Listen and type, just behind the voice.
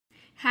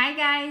Hi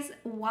guys,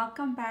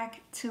 welcome back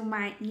to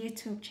my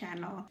YouTube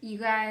channel. You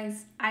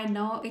guys, I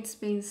know it's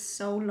been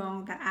so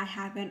long that I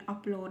haven't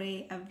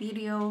uploaded a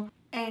video,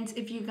 and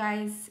if you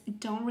guys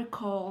don't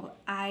recall,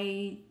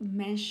 I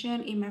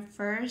mentioned in my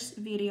first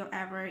video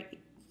ever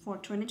for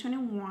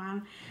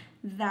 2021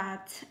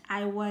 that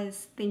I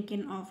was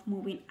thinking of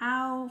moving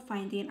out,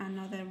 finding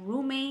another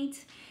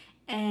roommate,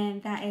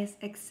 and that is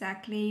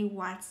exactly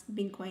what's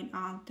been going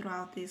on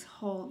throughout this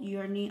whole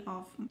journey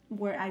of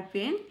where I've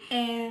been.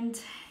 And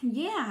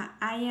yeah,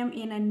 I am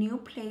in a new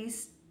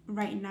place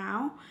right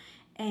now,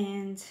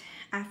 and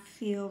I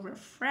feel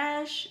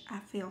refreshed, I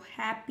feel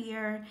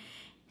happier,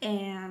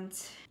 and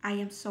I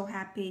am so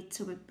happy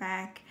to be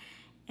back.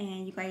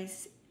 And you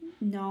guys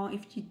know,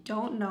 if you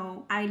don't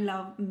know, I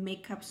love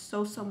makeup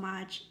so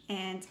much,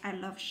 and I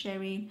love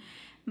sharing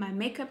my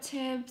makeup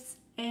tips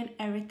and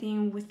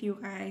everything with you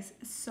guys.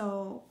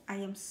 So I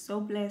am so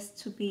blessed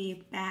to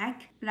be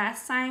back.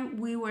 Last time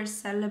we were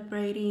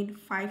celebrating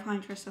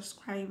 500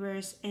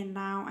 subscribers, and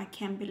now I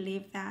can't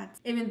believe that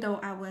even though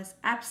I was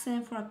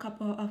absent for a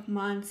couple of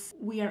months,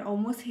 we are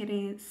almost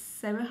hitting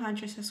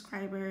 700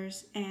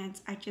 subscribers, and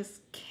I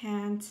just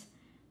can't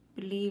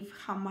believe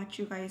how much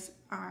you guys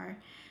are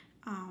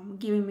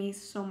giving me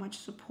so much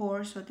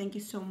support. So thank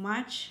you so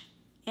much.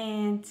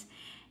 And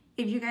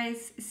if you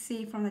guys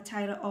see from the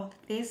title of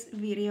this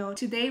video,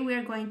 today we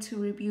are going to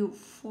review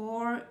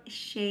 4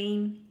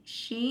 Shein,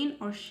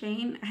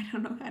 I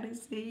don't know how to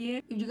say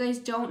it. If you guys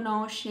don't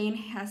know, Shein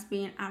has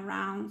been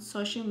around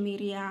social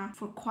media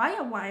for quite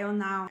a while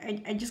now.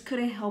 I just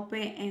couldn't help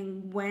it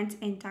and went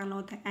and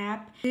downloaded the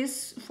app.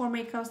 These 4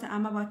 makeups that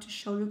I'm about to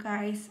show you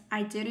guys,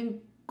 I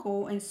didn't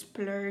go and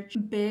splurge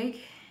big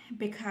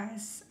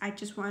because I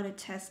just wanted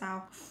to test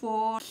out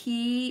 4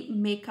 key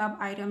makeup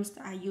items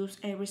that I use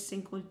every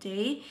single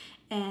day,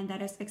 and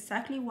that is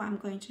exactly what I'm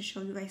going to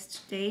show you guys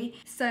today.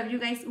 So if you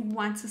guys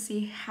want to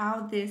see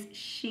how this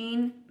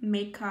Shein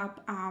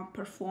makeup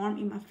perform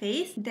in my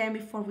face, then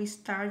before we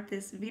start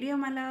this video,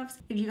 my loves,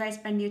 if you guys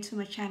are new to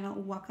my channel,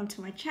 welcome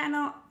to my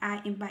channel.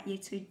 I invite you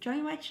to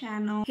join my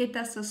channel, hit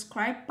the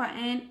subscribe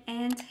button,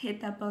 and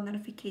hit that bell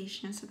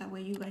notification so that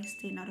way you guys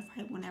stay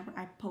notified whenever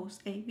I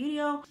post a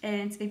video.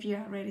 And if you're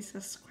already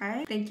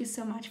subscribed, thank you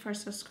so much for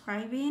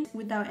subscribing.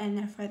 Without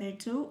any further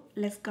ado,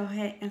 let's go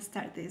ahead and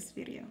start this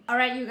video. All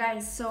right, you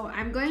guys, so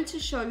I'm going to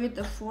show you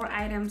the 4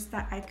 items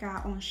that I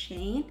got on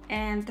Shein.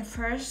 And the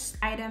first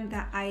item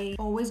that I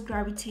always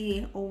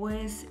gravitate,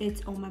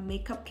 it's on my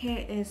makeup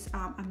kit, is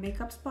a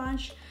makeup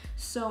sponge.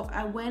 So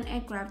I went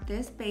and grabbed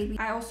this baby.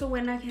 I also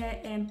went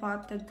ahead and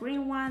bought the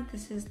green one.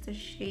 This is the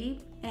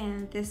shape,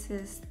 and this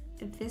is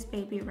this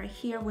baby right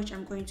here, which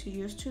I'm going to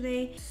use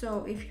today.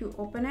 So if you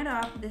open it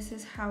up, this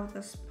is how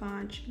the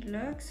sponge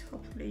looks.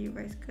 Hopefully you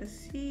guys can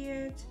see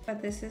it,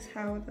 but this is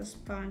how the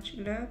sponge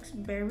looks.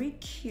 Very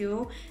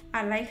cute.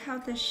 I like how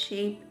the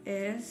shape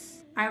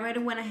is. I already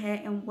went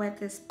ahead and wet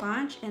the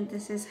sponge, and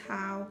this is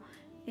how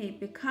it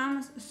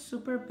becomes.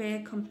 Super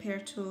big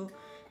compared to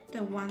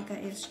the one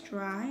that is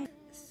dry.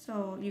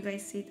 So you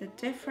guys see the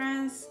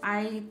difference.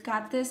 I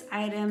got these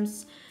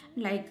items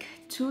like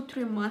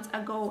 2-3 months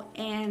ago,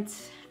 and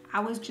I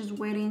was just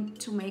waiting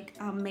to make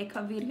a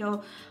makeup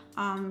video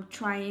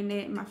trying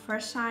it my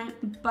first time,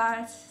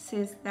 but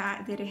since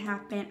that didn't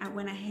happen, I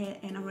went ahead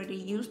and already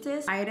used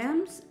these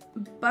items.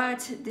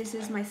 But this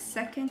is my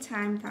second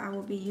time that I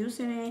will be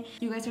using it.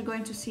 You guys are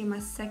going to see my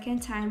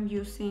second time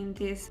using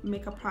these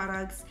makeup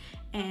products,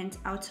 and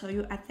I'll tell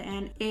you at the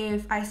end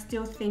if I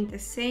still think the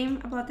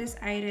same about these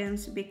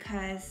items,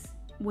 because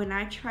when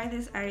I tried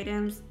these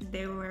items,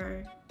 they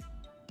were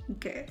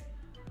good.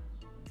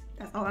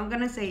 That's all I'm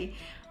gonna say.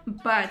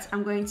 But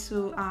I'm going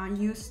to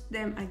use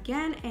them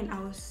again, and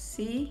I'll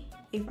see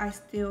if I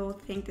still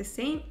think the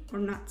same or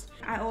not.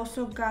 I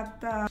also got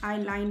the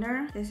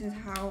eyeliner. This is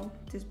how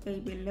this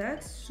baby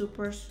looks.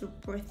 Super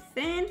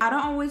thin. I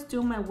don't always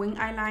do my wing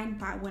eyeliner,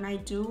 but when I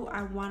do,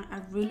 I want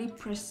a really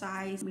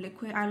precise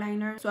liquid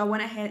eyeliner. So I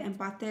went ahead and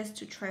bought this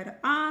to try it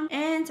on.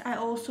 And I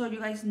also, you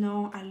guys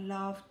know, I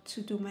love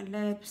to do my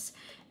lips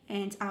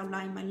and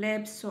outline my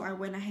lips, so I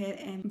went ahead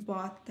and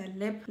bought the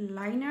lip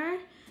liner.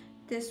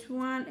 This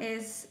one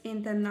is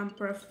in the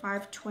number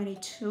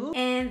 522.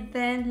 And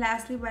then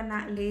lastly but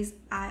not least,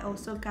 I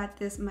also got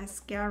this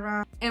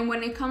mascara. And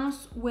when it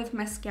comes with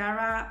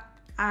mascara,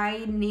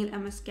 I need a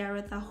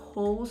mascara that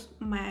holds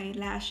my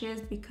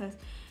lashes, because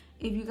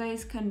if you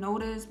guys can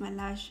notice, my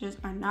lashes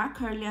are not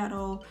curly at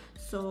all.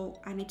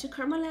 So I need to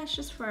curl my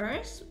lashes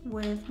first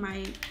with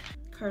my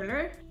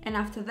curler, and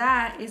after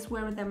that is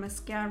where the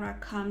mascara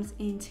comes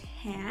into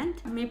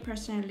hand. Me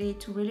personally,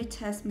 to really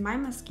test my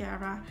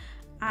mascara,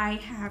 I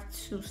have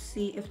to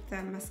see if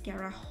the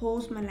mascara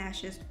holds my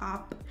lashes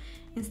up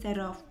instead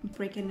of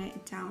breaking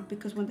it down,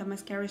 because when the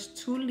mascara is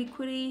too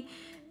liquidy,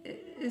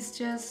 it's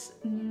just,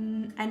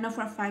 I know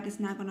for a fact it's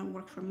not gonna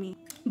work for me.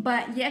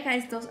 But yeah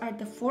guys, those are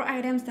the 4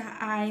 items that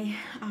I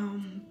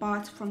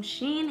bought from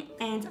Shein,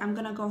 and I'm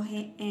gonna go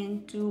ahead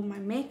and do my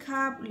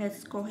makeup.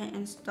 Let's go ahead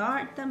and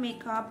start the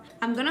makeup.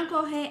 I'm gonna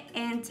go ahead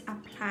and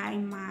apply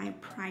my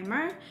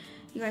primer.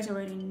 You guys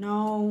already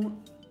know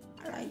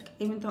like,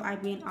 even though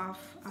I've been off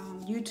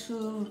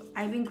YouTube,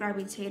 I've been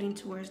gravitating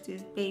towards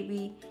this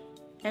baby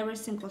every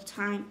single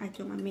time I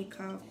do my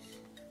makeup.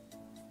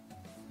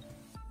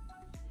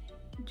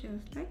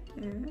 Just like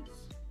this.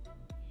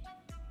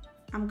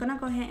 I'm gonna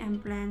go ahead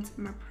and blend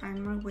my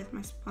primer with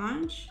my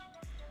sponge.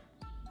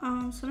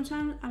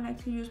 Sometimes I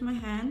like to use my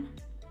hand,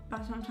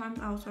 but sometimes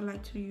I also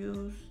like to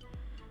use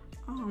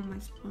my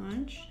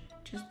sponge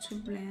just to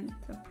blend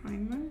the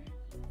primer.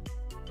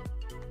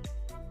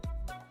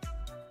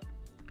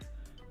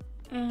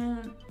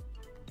 And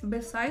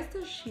besides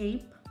the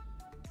shape,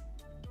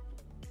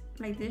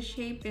 like this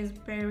shape is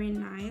very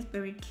nice,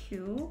 very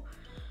cute,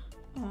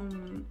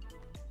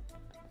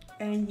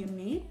 and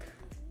unique.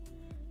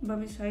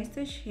 But besides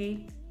the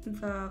shape,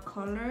 the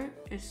color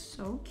is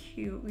so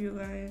cute, you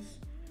guys.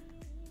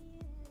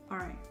 All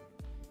right,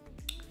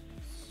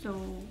 so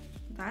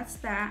that's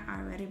that.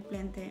 I already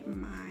blended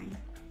my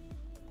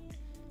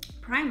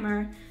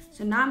primer.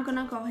 So now I'm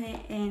gonna go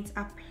ahead and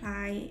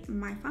apply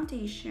my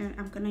foundation.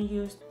 I'm gonna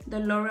use the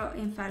L'Oreal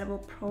Infallible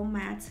Pro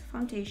Matte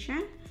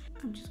Foundation.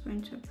 I'm just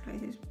going to apply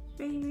this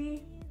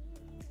baby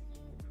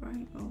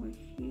right over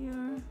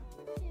here.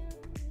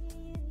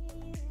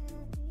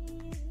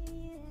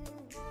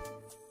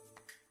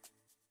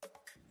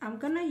 I'm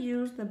gonna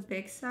use the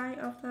big side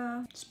of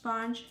the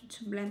sponge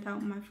to blend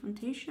out my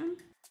foundation.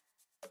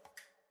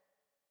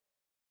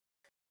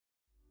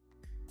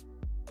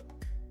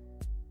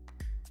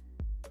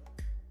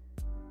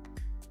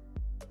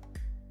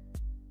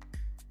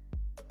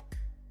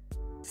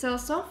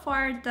 So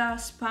far the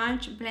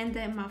sponge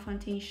blended my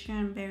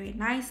foundation very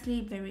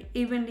nicely, very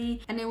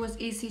evenly, and it was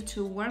easy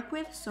to work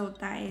with, so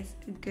that is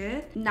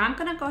good. Now I'm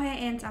gonna go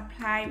ahead and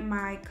apply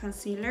my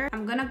concealer.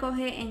 I'm gonna go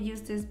ahead and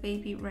use this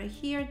baby right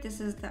here. This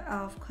is the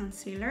e.l.f.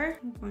 concealer.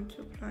 I'm going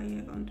to apply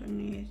it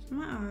underneath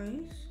my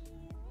eyes.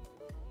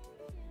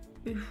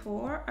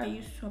 Before, I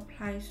used to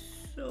apply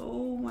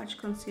so much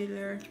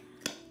concealer,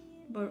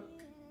 but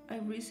I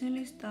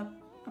recently stopped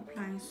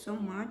applying so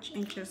much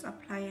and just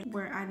apply it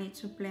where I need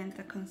to blend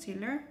the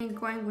concealer. And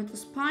going with the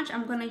sponge,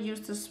 I'm gonna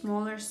use the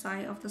smaller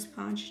side of the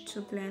sponge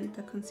to blend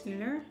the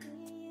concealer.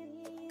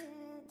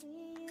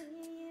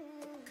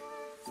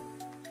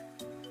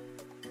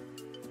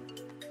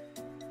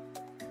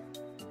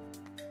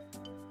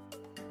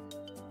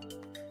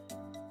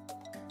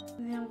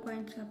 Then I'm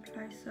going to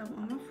apply some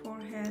on my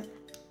forehead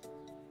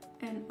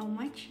and on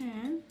my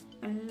chin,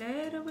 a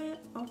little bit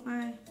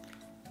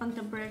on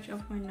the bridge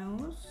of my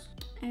nose.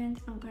 And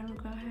I'm gonna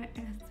go ahead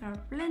and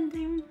start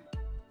blending.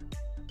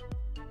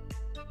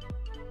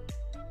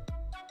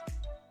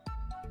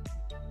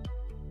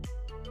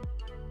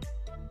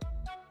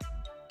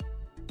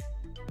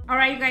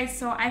 Alright, you guys,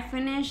 so I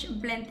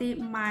finished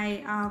blending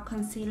my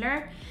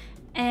concealer,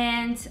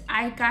 and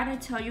I gotta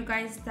tell you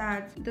guys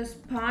that the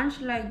sponge,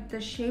 like the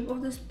shape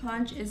of the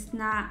sponge, is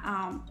not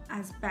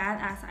as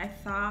bad as I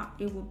thought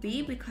it would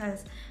be,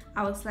 because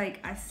I was like,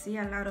 I see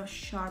a lot of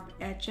sharp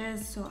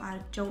edges, so I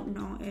don't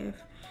know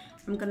if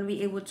I'm gonna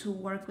be able to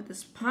work with the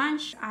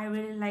sponge. I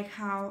really like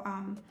how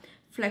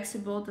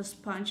flexible the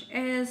sponge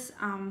is.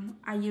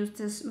 I use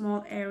this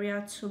small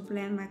area to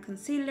blend my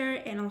concealer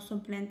and also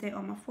blend it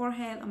on my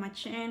forehead, on my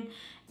chin,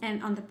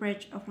 and on the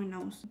bridge of my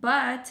nose.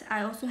 But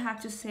I also have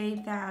to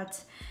say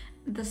that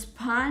the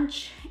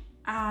sponge,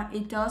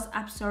 it does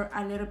absorb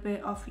a little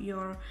bit of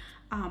your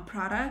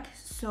product,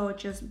 so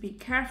just be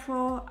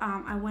careful.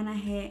 I went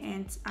ahead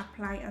and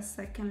applied a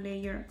second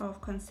layer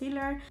of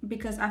concealer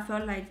because I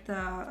felt like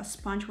the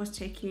sponge was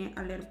taking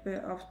a little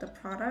bit of the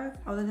product.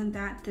 Other than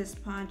that, this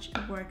sponge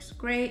works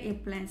great,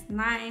 it blends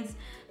nice,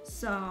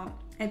 so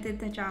it did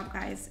the job,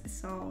 guys,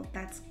 so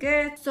that's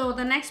good. So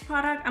the next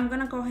product I'm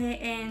gonna go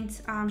ahead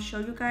and show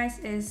you guys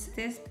is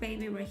this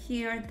baby right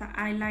here, the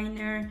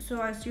eyeliner.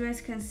 So as you guys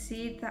can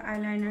see, the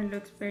eyeliner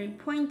looks very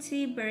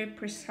pointy, very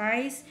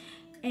precise,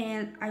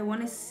 and I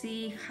want to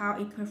see how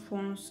it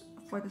performs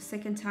for the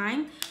second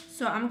time.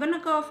 So I'm gonna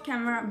go off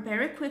camera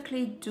very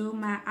quickly, do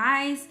my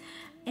eyes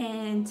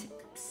and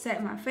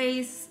set my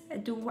face,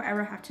 do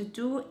whatever I have to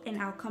do, and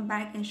I'll come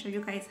back and show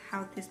you guys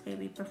how this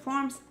baby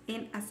performs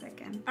in a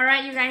second. All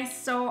right, you guys,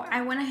 so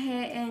I went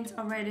ahead and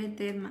already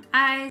did my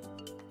eyes.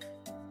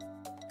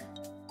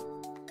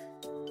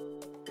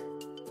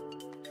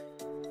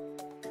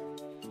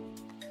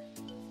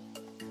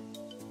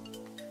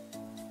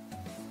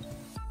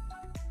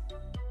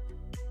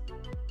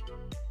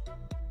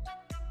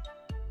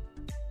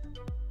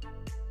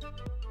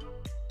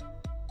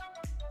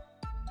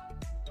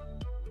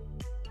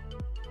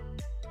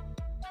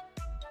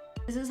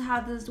 This is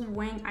how this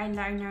wing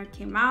eyeliner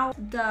came out.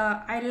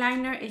 The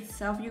eyeliner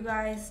itself, you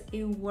guys,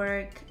 it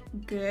worked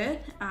good.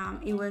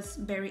 It was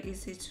very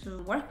easy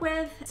to work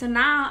with. So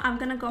now I'm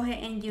gonna go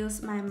ahead and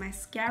use my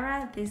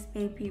mascara, this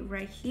baby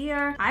right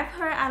here. I've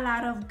heard a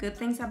lot of good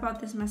things about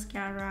this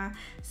mascara,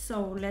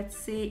 so let's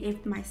see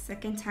if my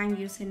second time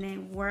using it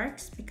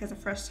works, because the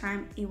first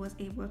time it was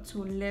able to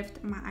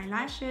lift my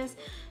eyelashes,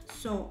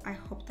 so I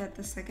hope that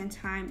the second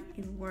time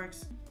it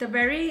works. The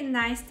very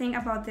nice thing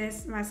about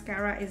this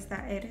mascara is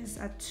that it is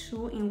a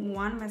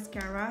 2-in-1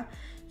 mascara,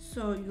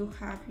 So you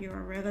have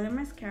your regular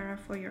mascara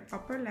for your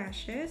upper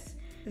lashes.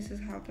 This is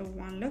how the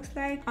one looks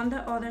like. On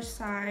the other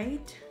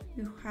side,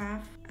 you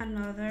have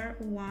another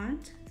one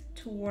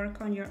to work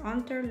on your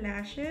under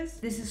lashes.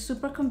 This is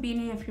super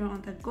convenient if you're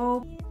on the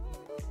go.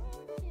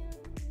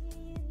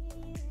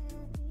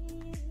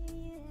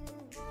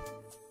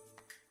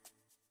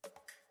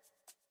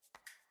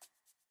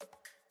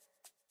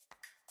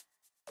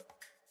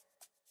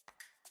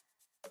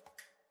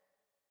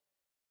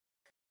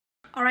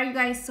 Alright you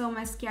guys, so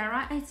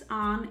mascara is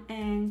on,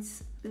 and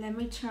let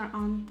me turn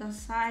on the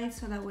side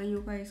so that way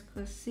you guys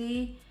could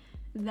see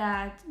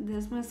that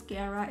this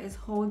mascara is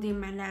holding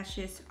my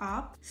lashes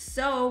up.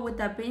 So with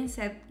that being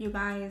said, you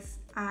guys,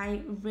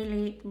 I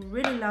really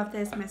love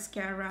this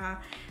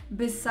mascara.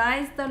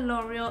 Besides the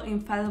L'Oreal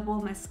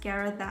Infallible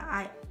mascara that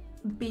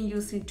I've been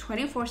using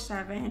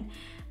 24/7,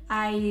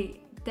 I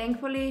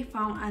thankfully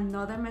found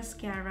another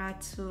mascara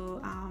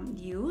to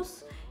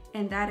use,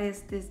 and that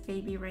is this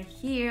baby right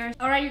here.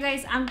 All right you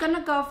guys, I'm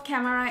gonna go off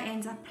camera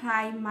and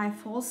apply my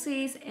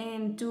falsies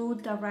and do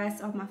the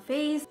rest of my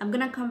face. I'm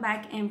gonna come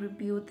back and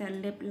review the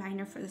lip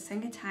liner for the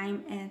second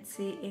time and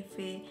see if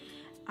it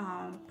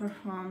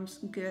performs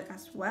good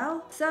as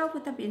well. So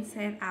with that being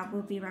said, I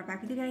will be right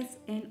back with you guys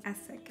in a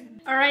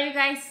second. All right you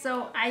guys,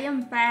 so I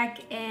am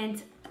back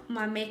and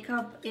my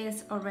makeup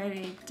is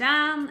already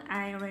done.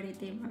 I already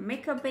did my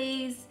makeup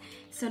base.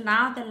 So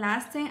now the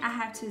last thing I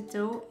have to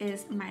do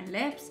is my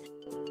lips.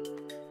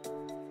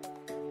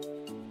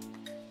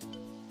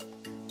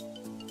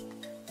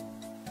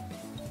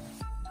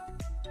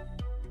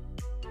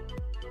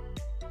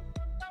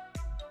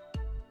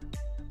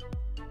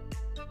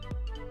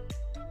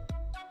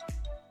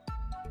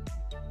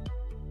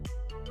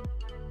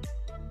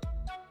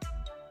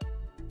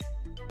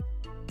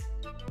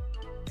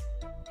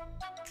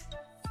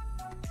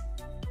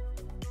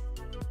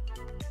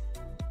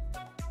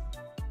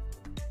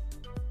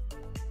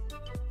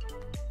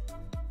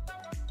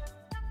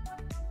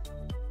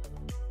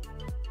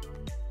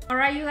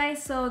 Alright you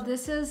guys, so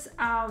this is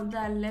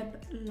the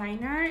lip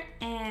liner,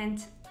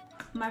 and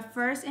my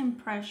first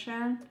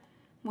impression,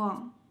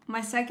 well,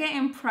 my second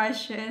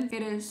impression,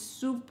 it is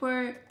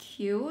super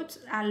cute.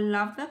 I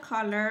love the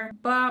color,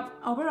 but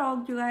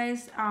overall you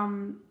guys,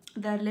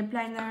 the lip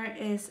liner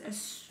is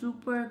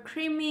super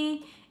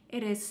creamy.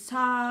 It is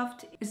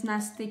soft, it's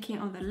not sticking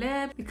on the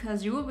lip,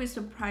 because you will be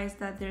surprised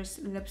that there's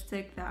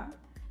lipstick that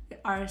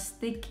are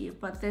sticky,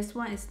 but this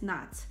one is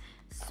not.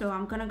 So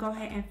I'm gonna go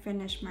ahead and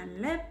finish my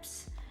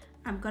lips.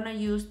 I'm gonna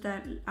use the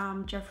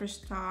Jeffree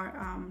Star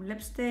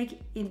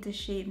lipstick in the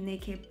shade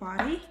Naked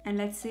Body, and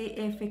let's see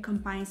if it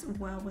combines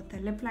well with the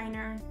lip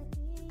liner.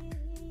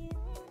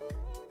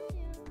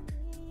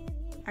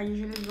 I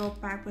usually go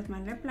back with my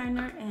lip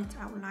liner and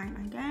outline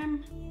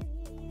again.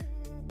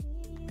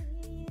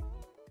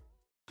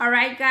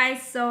 Alright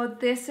guys, so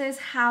this is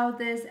how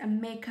this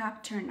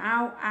makeup turned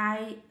out.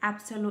 I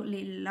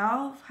absolutely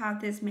love how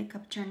this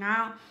makeup turned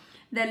out.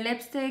 The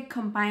lipstick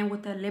combined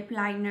with the lip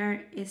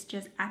liner is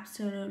just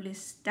absolutely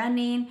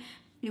stunning.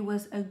 It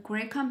was a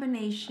great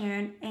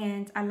combination,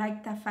 and I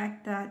like the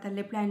fact that the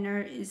lip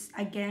liner is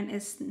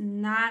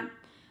not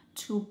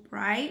too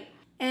bright.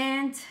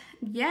 And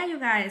yeah you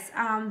guys,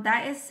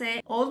 that is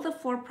it. All the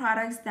 4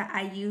 products that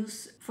I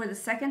use for the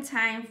second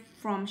time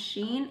from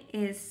Shein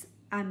is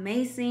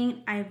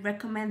amazing. I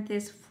recommend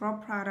these 4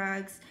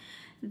 products: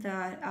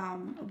 the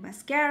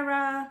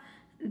mascara,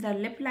 the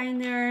lip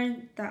liner,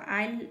 the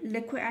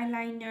liquid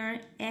eyeliner,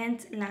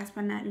 and last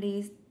but not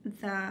least,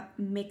 the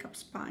makeup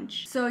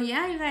sponge. So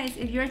yeah you guys,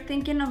 if you're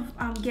thinking of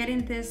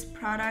getting these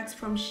products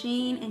from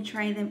Shein and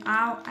trying them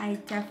out, I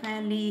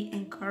definitely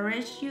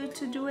encourage you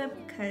to do it,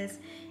 because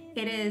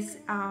it is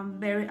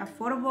very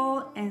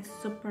affordable and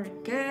super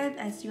good.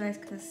 As you guys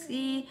can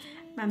see,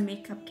 my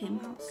makeup came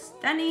out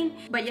stunning.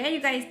 But yeah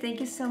you guys, thank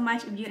you so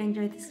much. If you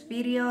enjoyed this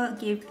video,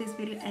 give this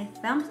video a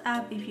thumbs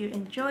up if you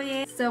enjoy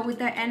it. So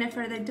without any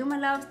further ado my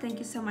loves, thank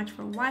you so much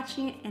for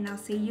watching, and I'll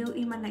see you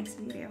in my next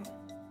video.